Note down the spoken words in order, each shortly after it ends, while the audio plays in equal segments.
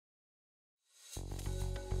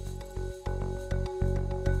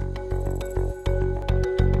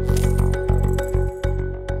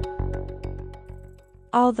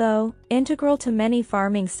Although integral to many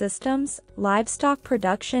farming systems, livestock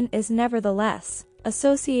production is nevertheless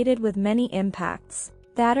associated with many impacts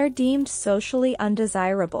that are deemed socially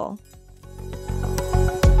undesirable.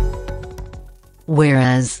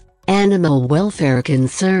 Whereas animal welfare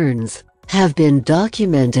concerns have been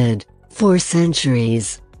documented for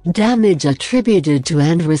centuries, damage attributed to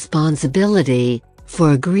and responsibility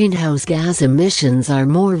for greenhouse gas emissions are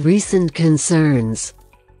more recent concerns.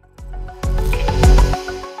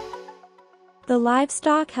 The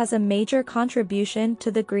livestock has a major contribution to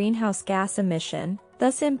the greenhouse gas emission,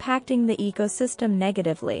 thus impacting the ecosystem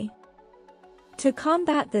negatively. To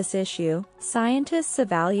combat this issue, scientists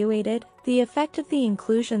evaluated the effect of the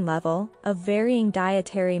inclusion level of varying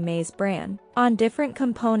dietary maize bran on different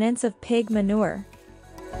components of pig manure.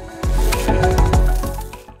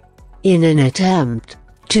 In an attempt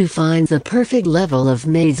to find the perfect level of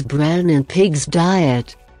maize bran in pigs'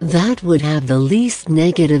 diet that would have the least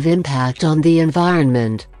negative impact on the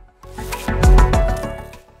environment.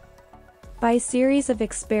 By a series of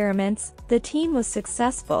experiments, the team was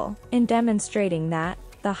successful in demonstrating that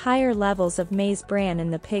the higher levels of maize bran in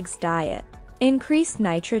the pig's diet increased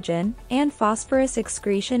nitrogen and phosphorus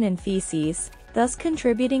excretion in feces, thus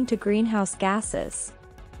contributing to greenhouse gases.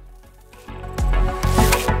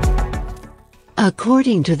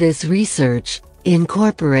 According to this research,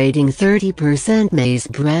 incorporating 30% maize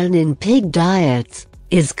bran in pig diets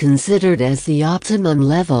is considered as the optimum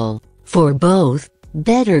level for both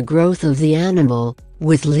better growth of the animal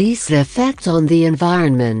with least effect on the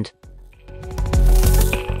environment.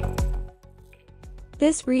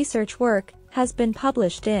 This research work has been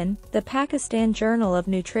published in the Pakistan Journal of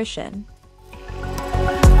Nutrition.